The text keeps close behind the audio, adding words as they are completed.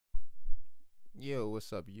Yo,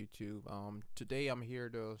 what's up YouTube? Today I'm here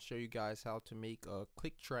to show you guys how to make a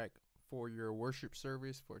click track for your worship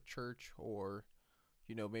service for church, or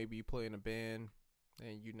maybe you play in a band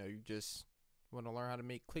and you just want to learn how to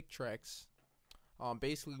make click tracks.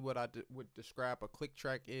 Basically what I would describe a click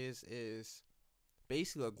track is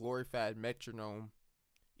basically a glorified metronome,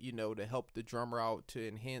 to help the drummer out, to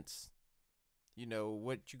enhance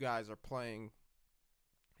what you guys are playing.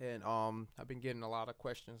 And I've been getting a lot of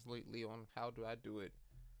questions lately on how do I do it.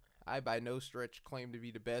 I by no stretch claim to be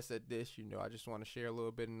the best at this. I just want to share a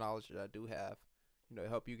little bit of knowledge that I do have, to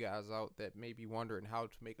help you guys out that may be wondering how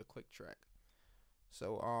to make a click track.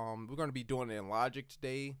 So we're going to be doing it in Logic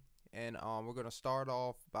today, and we're going to start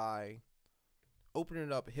off by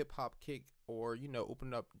opening up hip hop kick, or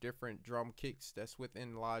opening up different drum kicks that's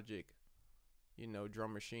within Logic,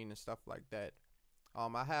 drum machine and stuff like that.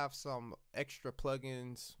 I have some extra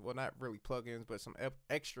plugins, well, not really plugins, but some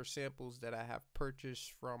extra samples that I have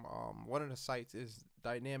purchased from one of the sites is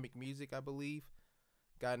Dynamic Music, I believe.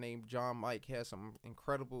 Guy named John Mike has some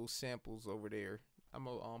incredible samples over there. I'm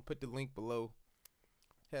gonna put the link below.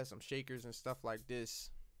 Has some shakers and stuff like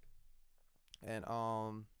this. And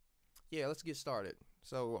yeah, let's get started.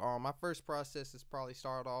 So my first process is probably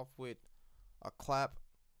start off with a clap.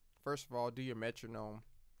 First of all, do your metronome.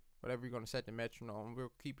 Whatever you're going to set the metronome,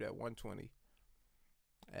 we'll keep it at 120.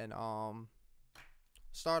 And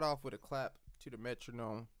start off with a clap to the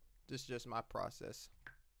metronome. This is just my process.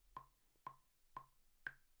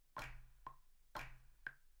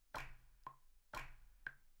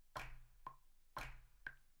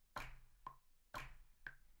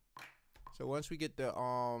 So once we get the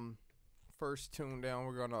first tune down,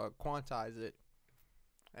 we're going to quantize it.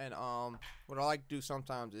 And what I like to do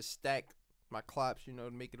sometimes is stack my claps,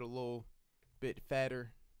 to make it a little bit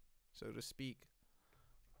fatter, so to speak.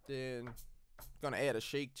 Then gonna add a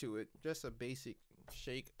shake to it, just a basic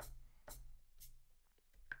shake.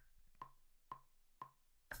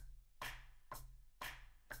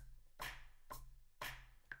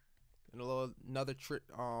 And another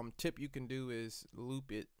tip you can do is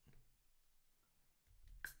loop it.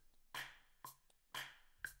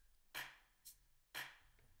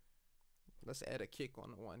 Let's add a kick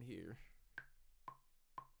on the one here.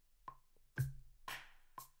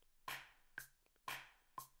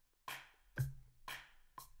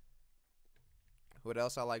 What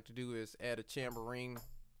else I like to do is add a tambourine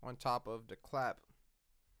on top of the clap.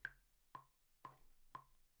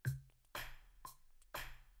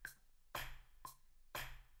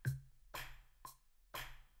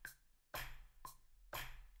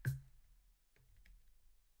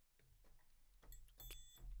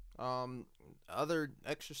 Other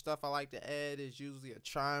extra stuff I like to add is usually a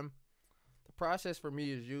chime. The process for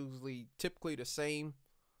me is usually typically the same.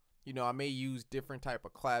 I may use different type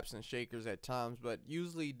of claps and shakers at times, but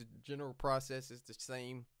usually the general process is the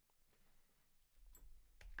same.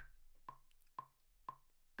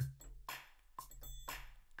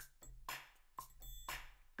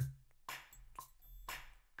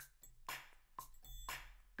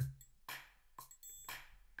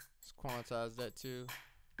 Let's quantize that too.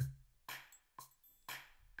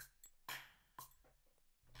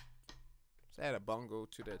 Let's add a bongo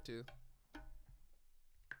to that too.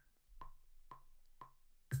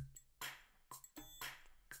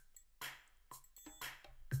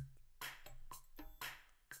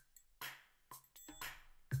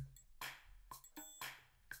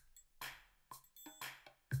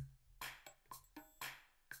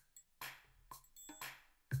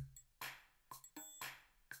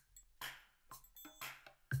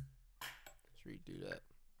 Let's redo that.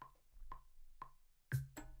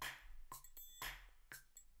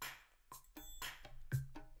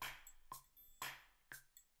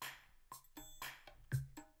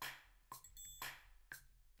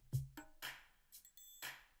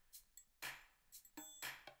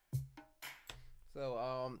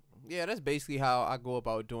 So yeah, that's basically how I go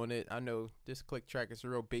about doing it. I know this click track is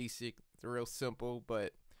real basic, it's real simple,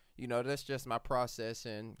 but that's just my process,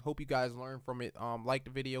 and hope you guys learn from it. Like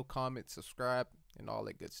the video, comment, subscribe, and all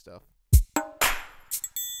that good stuff.